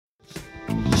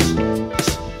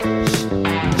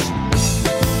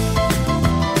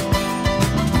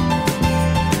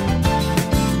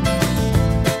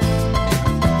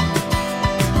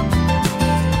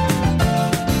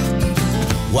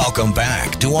Welcome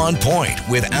back to On Point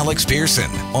with Alex Pearson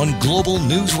on Global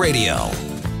News Radio.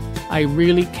 I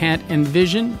really can't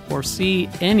envision or see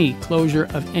any closure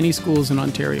of any schools in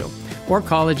Ontario, or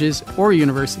colleges, or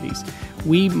universities.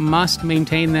 We must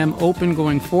maintain them open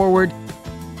going forward.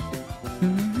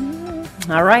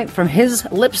 All right, from his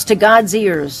lips to God's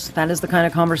ears. That is the kind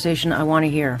of conversation I want to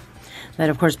hear. That,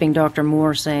 of course, being Dr.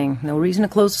 Moore saying, no reason to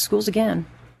close the schools again.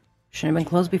 Shouldn't have been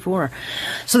closed before.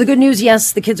 So the good news,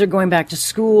 yes, the kids are going back to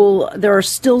school. There are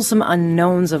still some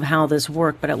unknowns of how this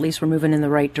works, but at least we're moving in the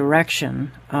right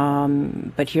direction.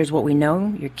 But here's what we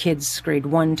know. Your kids grade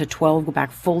 1 to 12 go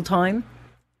back full-time.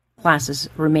 Classes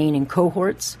remain in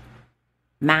cohorts.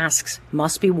 Masks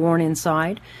must be worn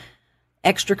inside.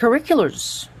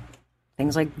 Extracurriculars,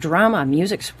 things like drama,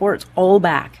 music, sports, all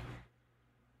back.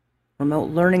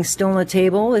 Remote learning still on the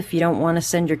table if you don't want to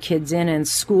send your kids in, and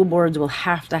school boards will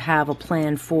have to have a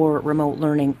plan for remote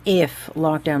learning if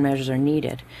lockdown measures are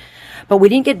needed. But we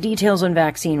didn't get details on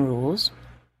vaccine rules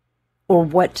or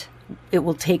what it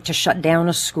will take to shut down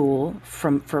a school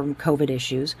from COVID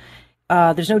issues.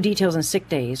 There's no details on sick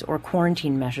days or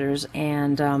quarantine measures,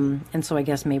 and so I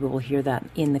guess maybe we'll hear that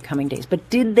in the coming days. But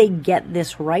did they get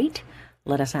this right?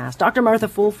 Let us ask. Dr. Martha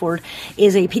Fulford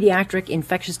is a pediatric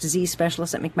infectious disease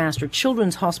specialist at McMaster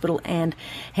Children's Hospital and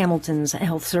Hamilton's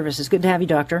Health Services. Good to have you,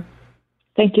 Doctor.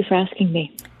 Thank you for asking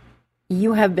me.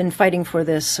 You have been fighting for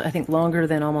this, I think, longer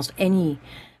than almost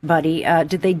anybody.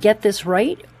 Did they get this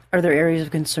right? Are there areas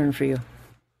of concern for you?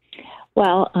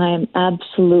 Well, I'm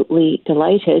absolutely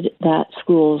delighted that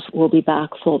schools will be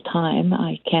back full time.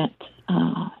 I can't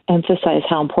emphasize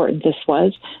how important this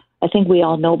was. I think we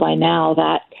all know by now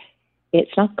that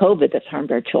it's not COVID that's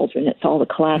harmed our children. It's all the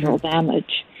collateral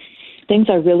damage. Things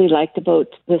I really liked about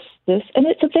this, and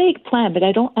it's a vague plan, but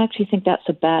I don't actually think that's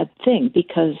a bad thing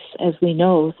because, as we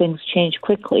know, things change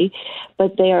quickly.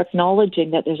 But they are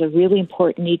acknowledging that there's a really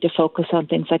important need to focus on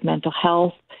things like mental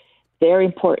health. Very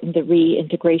important, the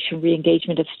reintegration,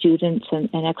 re-engagement of students and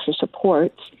extra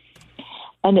supports.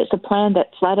 And it's a plan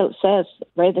that flat out says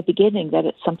right at the beginning that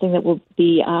it's something that will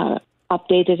be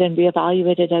updated and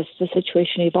reevaluated as the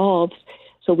situation evolves.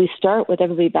 So we start with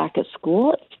everybody back at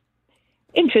school. It's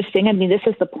interesting. I mean, this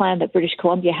is the plan that British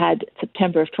Columbia had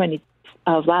September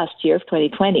of last year, of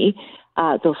 2020,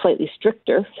 though slightly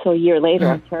stricter. So a year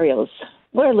later,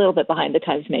 we're a little bit behind the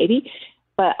times maybe.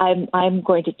 But I'm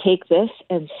going to take this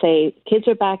and say kids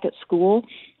are back at school.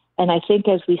 And I think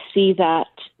as we see that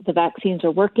the vaccines are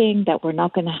working, that we're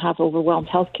not going to have overwhelmed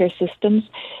healthcare systems,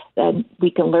 then we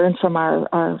can learn from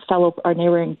our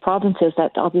neighboring provinces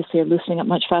that obviously are loosening up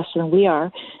much faster than we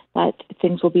are, that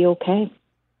things will be okay.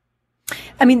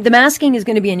 I mean, the masking is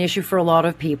going to be an issue for a lot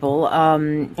of people.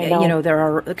 There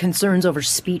are concerns over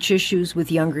speech issues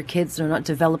with younger kids. They're not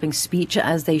developing speech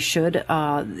as they should.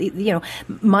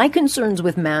 My concerns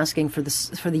with masking for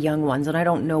the young ones, and I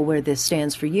don't know where this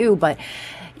stands for you, but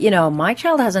my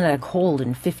child hasn't had a cold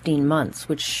in 15 months,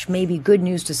 which may be good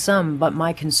news to some, but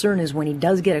my concern is when he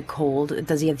does get a cold,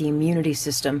 does he have the immunity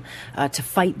system to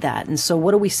fight that? And so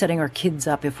what are we setting our kids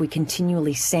up if we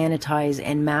continually sanitize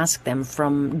and mask them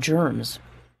from germs?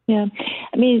 Yeah.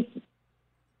 I mean,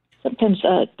 sometimes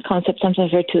concept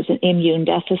sometimes referred to as an immune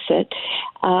deficit.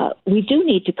 We do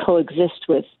need to coexist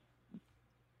with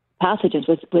pathogens,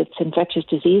 with infectious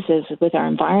diseases, with our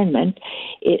environment.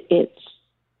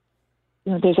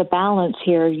 There's a balance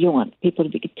here. You want people to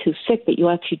be too sick, but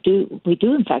we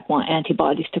do in fact want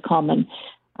antibodies to common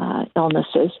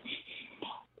illnesses.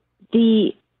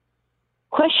 The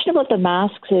question about the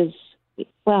masks is,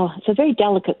 well, it's a very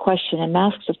delicate question, and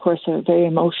masks, of course, are a very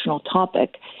emotional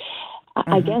topic.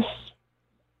 I guess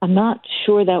I'm not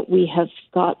sure that we have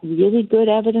got really good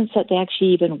evidence that they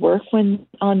actually even work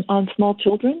on small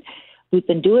children. We've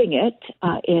been doing it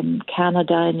in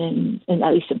Canada and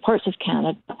at least in parts of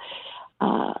Canada.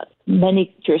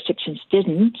 Many jurisdictions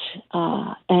didn't,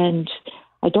 and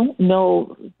I don't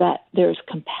know that there's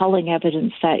compelling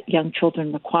evidence that young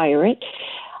children require it.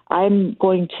 I'm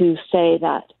going to say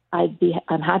that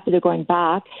I'm happy they're going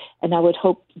back, and I would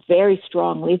hope very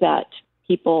strongly that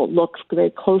people look very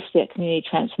closely at community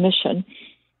transmission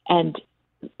and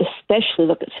especially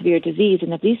look at severe disease.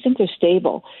 And if these things are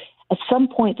stable, at some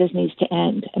point this needs to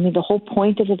end. I mean, the whole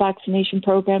point of the vaccination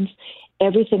programs,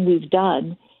 everything we've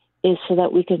done is so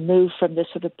that we can move from this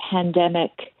sort of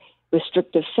pandemic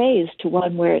restrictive phase to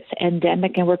one where it's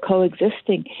endemic and we're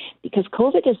coexisting, because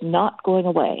COVID is not going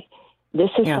away.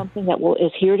 This is something that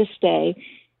is here to stay.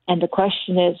 And the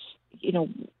question is,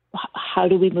 how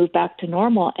do we move back to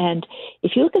normal? And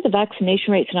if you look at the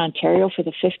vaccination rates in Ontario for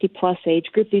the 50-plus age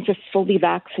group, these are fully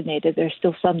vaccinated. There's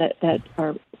still some that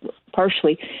are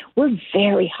partially. We're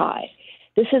very high.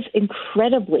 this is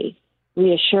incredibly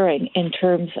reassuring in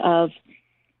terms of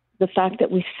the fact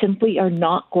that we simply are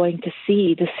not going to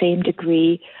see the same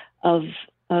degree of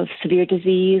severe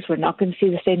disease. We're not going to see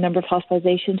the same number of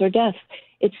hospitalizations or deaths.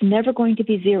 It's never going to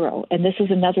be zero. And this is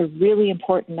another really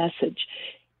important message.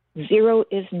 Zero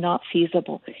is not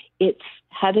feasible. It's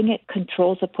having it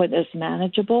controlled to the point that it's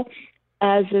manageable,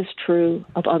 as is true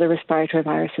of other respiratory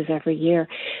viruses every year.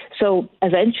 So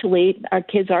eventually our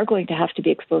kids are going to have to be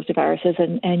exposed to viruses.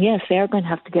 And yes, they are going to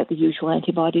have to get the usual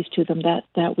antibodies to them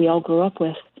that we all grew up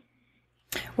with.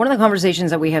 One of the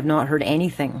conversations that we have not heard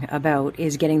anything about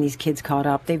is getting these kids caught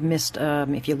up. They've missed,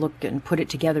 if you look and put it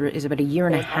together, is about a year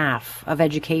and a half of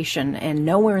education, and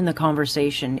nowhere in the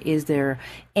conversation is there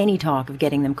any talk of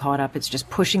getting them caught up. It's just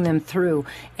pushing them through,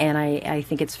 and I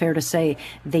think it's fair to say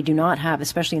they do not have,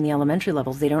 especially in the elementary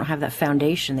levels, they don't have that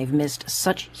foundation. They've missed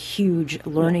such huge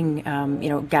learning,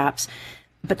 gaps.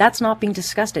 But that's not being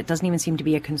discussed. It doesn't even seem to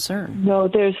be a concern. No,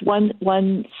 there's one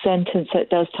sentence that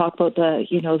does talk about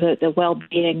the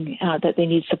well-being, that they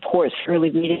need supports for early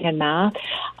reading and math.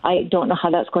 I don't know how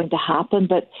that's going to happen,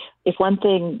 but if one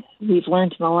thing we've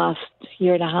learned in the last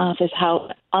year and a half is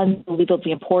how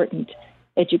unbelievably important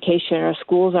education in our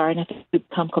schools are, and I think we've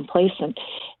become complacent,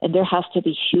 and there has to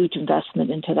be huge investment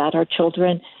into that. Our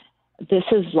children, this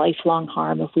is lifelong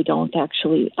harm if we don't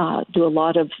actually do a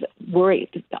lot of worry.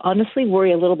 Honestly,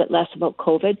 worry a little bit less about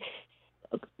COVID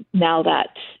now that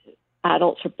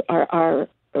adults are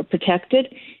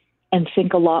protected, and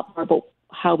think a lot more about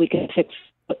how we can fix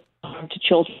harm to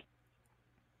children.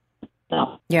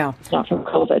 No, yeah, not from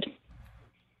COVID.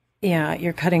 Yeah,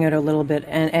 you're cutting out a little bit,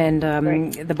 and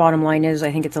right. The bottom line is,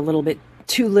 I think it's a little bit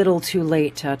too little, too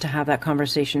late to have that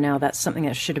conversation now. That's something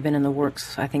that should have been in the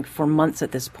works, I think, for months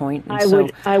at this point.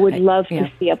 And I would love to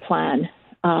see a plan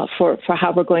for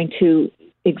how we're going to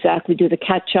exactly do the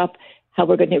catch up, how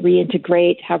we're going to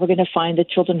reintegrate, how we're going to find the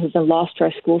children who've been lost to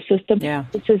our school system. Yeah,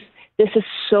 this is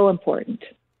so important.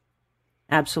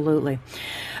 Absolutely.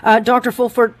 Dr.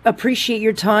 Fulford, appreciate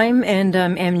your time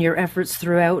and your efforts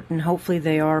throughout, and hopefully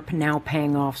they are now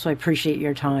paying off. So I appreciate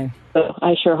your time. Oh,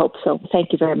 I sure hope so.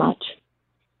 Thank you very much.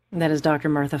 That is Dr.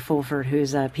 Martha Fulford,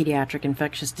 who's a pediatric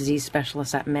infectious disease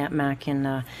specialist at Mac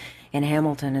in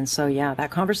Hamilton. And so, yeah, that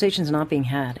conversation's not being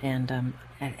had, and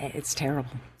it's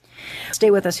terrible. Stay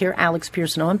with us here. Alex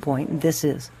Pearson on Point. This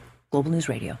is Global News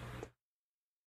Radio.